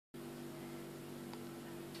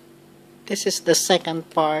This is the second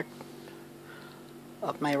part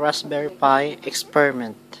of my Raspberry Pi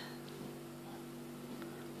experiment.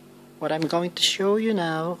 What I'm going to show you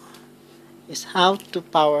now is how to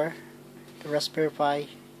power the Raspberry Pi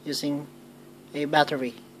using a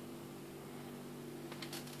battery.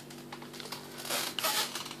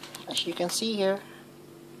 As you can see here,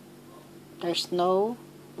 there's no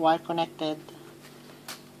wire connected.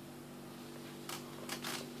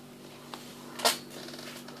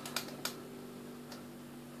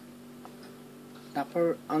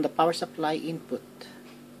 On the power supply input,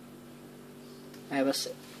 I was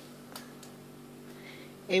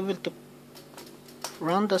able to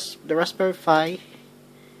run the Raspberry Pi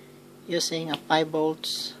using a 5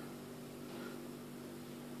 volts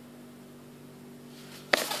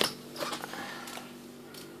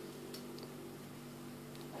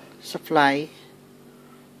supply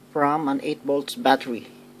from an 8 volts battery,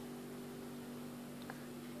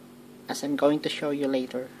 as I'm going to show you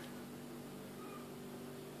later.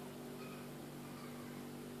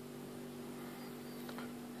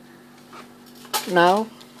 Now,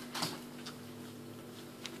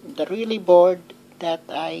 the relay board that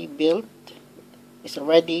I built is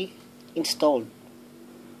already installed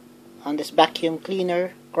on this vacuum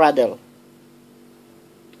cleaner cradle.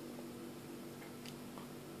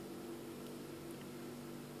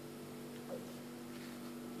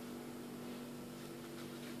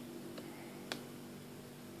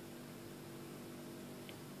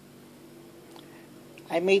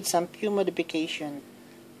 I made some few modification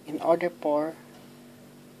in order for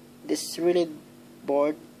this relay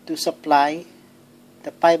board to supply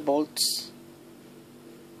the 5 volts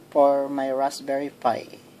for my Raspberry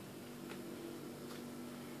Pi.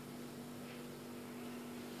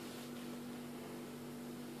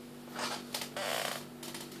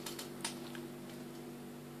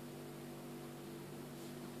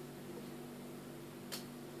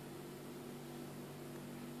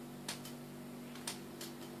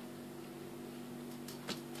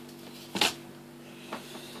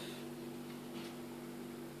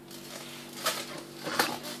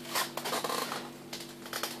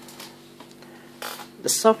 The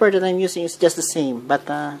software that I'm using is just the same, but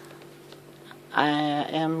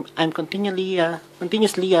I'm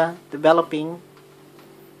continuously developing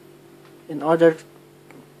in order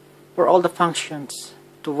for all the functions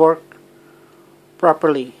to work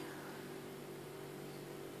properly.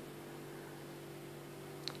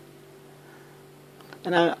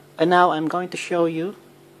 And now I'm going to show you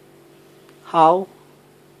how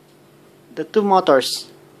the two motors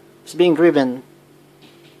is being driven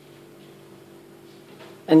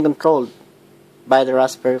and controlled by the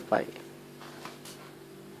Raspberry Pi.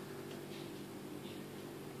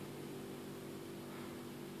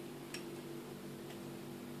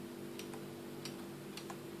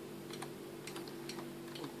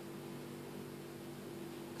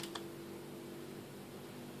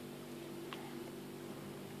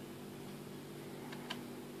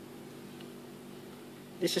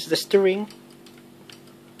 This is the steering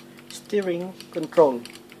control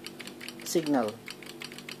signal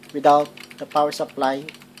without the power supply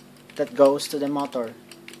that goes to the motor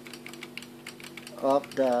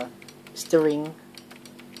of the steering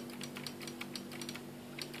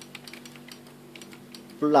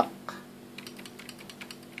block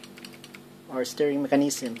or steering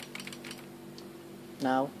mechanism.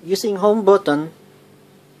 Now, using home button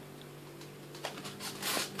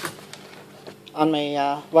on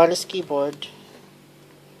my wireless keyboard,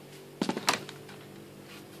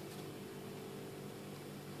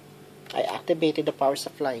 I activated the power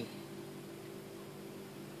supply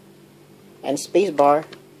and spacebar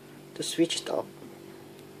to switch it off.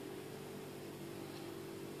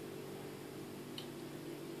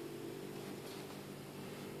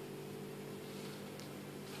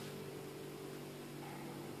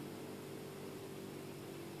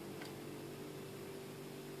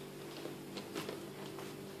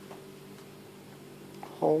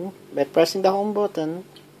 Home, by pressing the home button,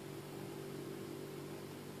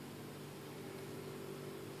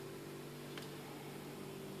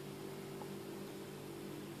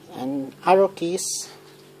 and arrow keys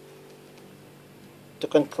to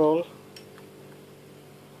control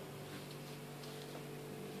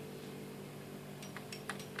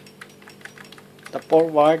the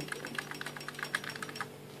forward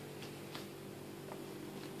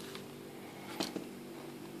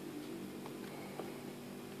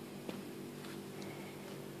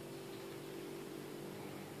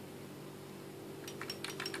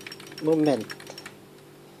movement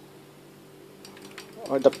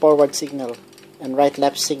or the forward signal and right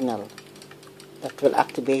left signal that will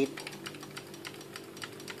activate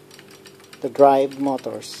the drive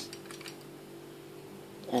motors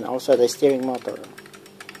and also the steering motor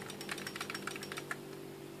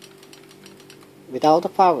without the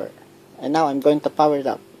power. And now I'm going to power it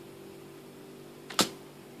up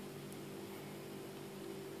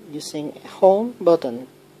using a home button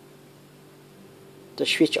to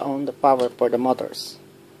switch on the power for the motors.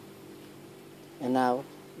 And now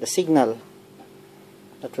the signal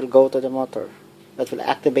that will go to the motor, that will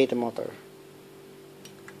activate the motor.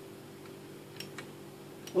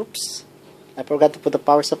 Oops, I forgot to put the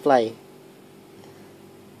power supply.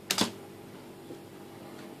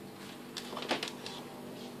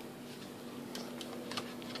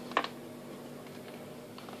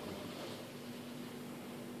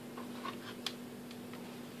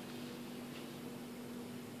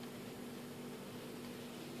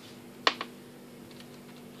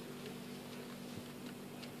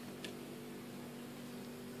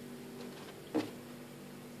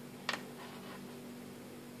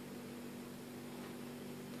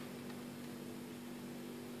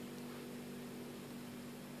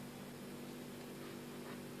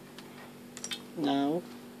 Now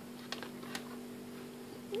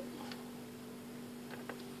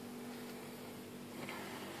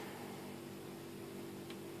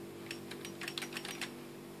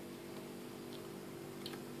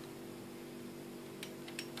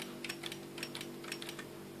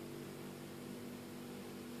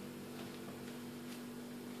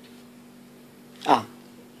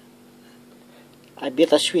I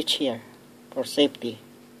built a switch here for safety.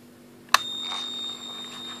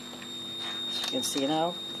 As you can see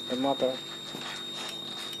now, the motor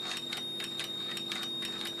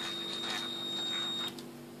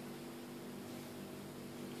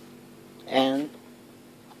and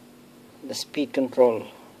the speed control.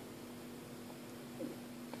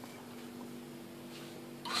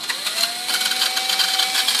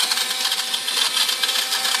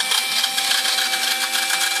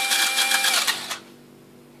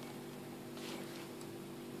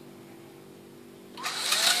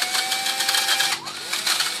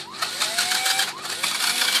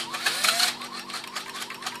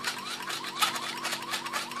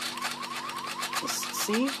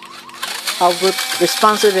 See how good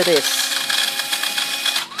responsive it is.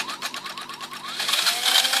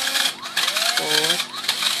 Forward.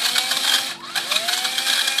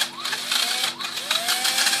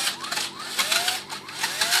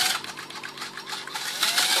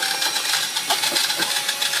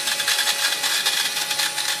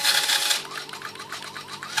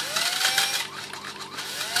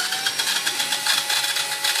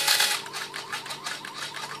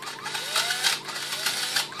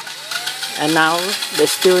 And now the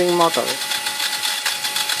steering motor.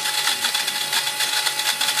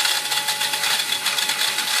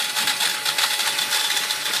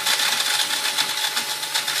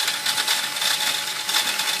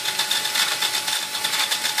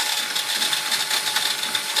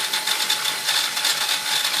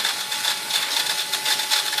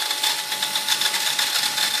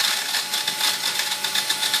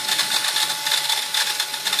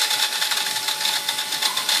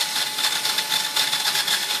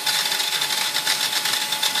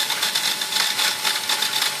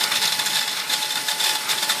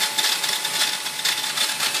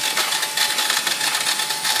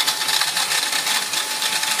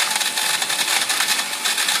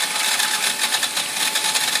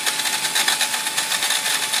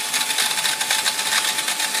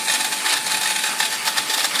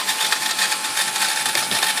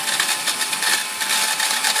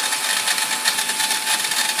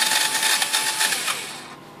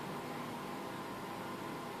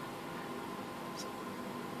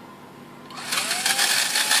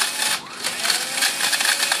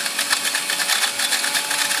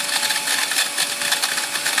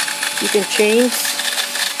 You can change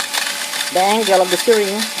the angle of the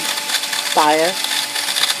steering tire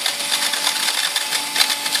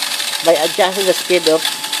by adjusting the speed of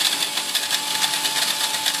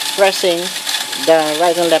pressing the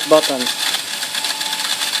right and left button.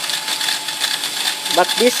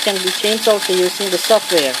 But this can be changed also using the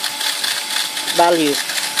software values.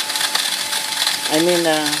 I mean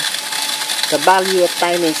the value of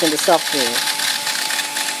timings in the software,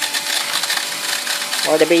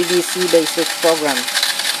 or the BBC basic program,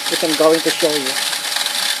 which I'm going to show you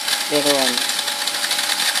later on.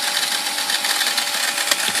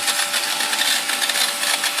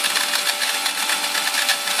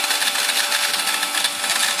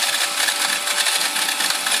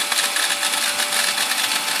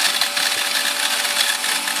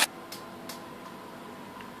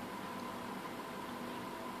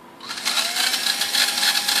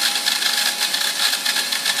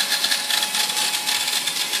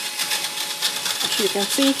 You can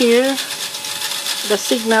see here the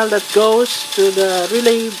signal that goes to the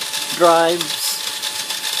relay drive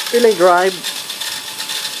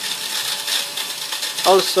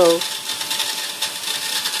also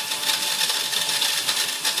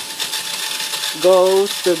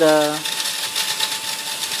goes to the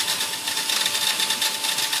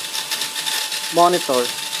monitor.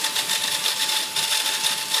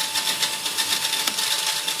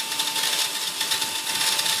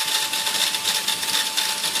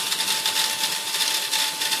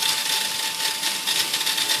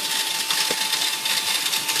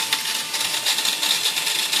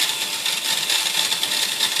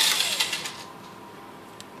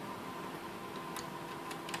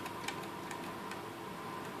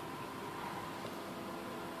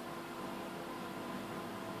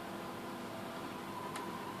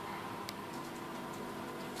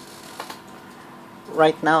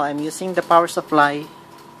 Right now I'm using the power supply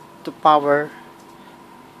to power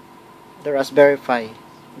the Raspberry Pi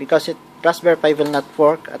because Raspberry Pi will not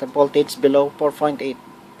work at a voltage below 4.8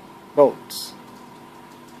 volts,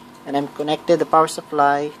 and I'm connected the power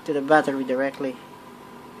supply to the battery directly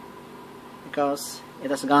because it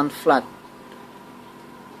has gone flat.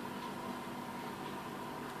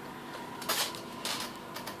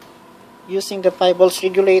 Using the 5 volts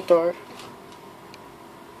regulator,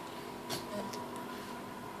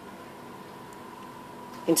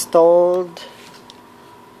 installed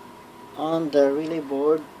on the relay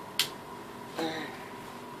board,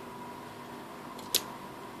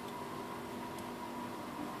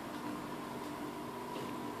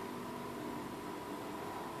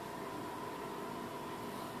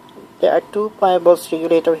 there are two 5 volts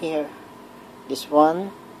regulator here, this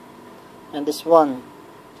one and this one.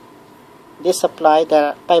 This supply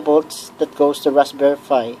the 5 volts that goes to Raspberry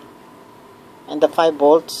Pi, and the 5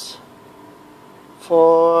 volts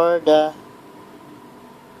for the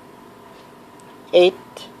 8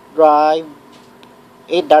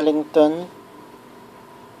 Darlington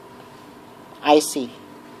IC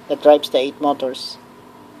that drives the 8 motors.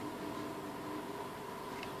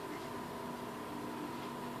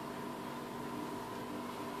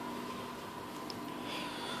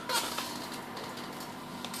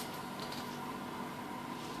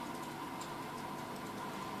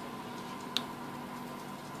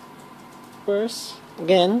 First,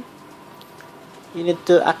 again, you need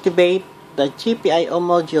to activate the GPIO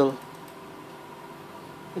module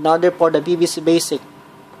in order for the BBC Basic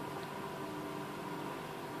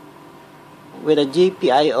with the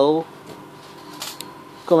GPIO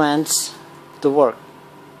commands to work.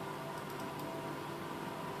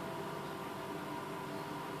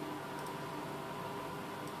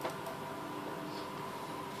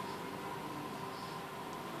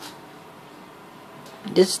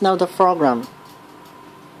 This is now the program.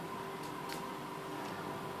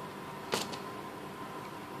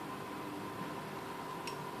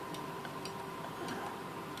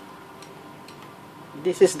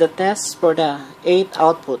 This is the test for the 8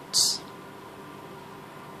 outputs.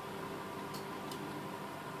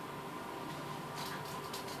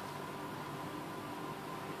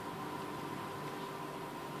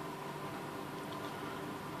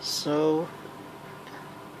 So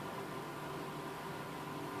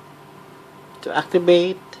to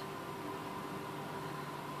activate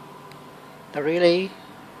the relay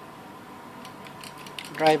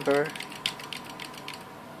driver,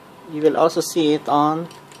 you will also see it on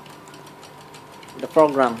the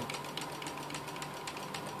program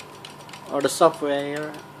or the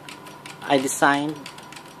software I designed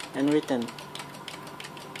and written.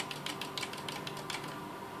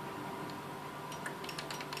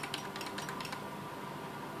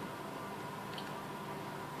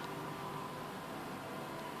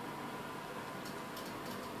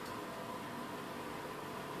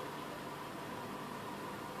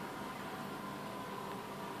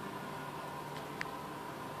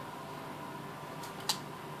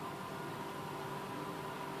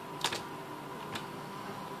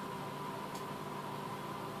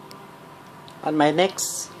 On my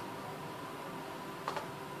next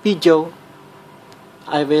video,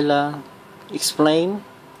 I will explain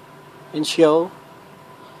and show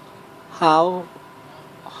how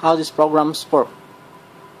these programs work,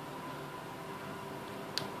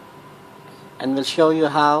 and will show you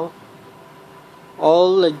how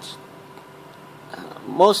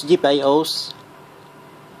most GPIOs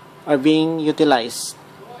are being utilized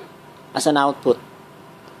as an output.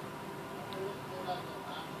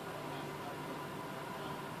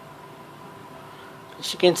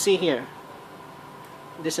 As you can see here,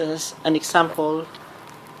 this is an example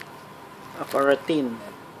of a routine.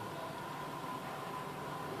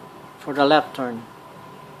 for the left turn.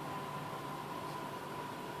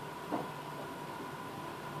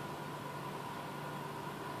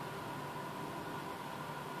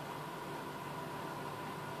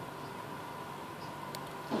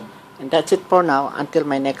 And that's it for now, until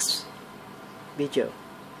my next video.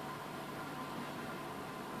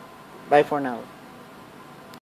 Bye for now.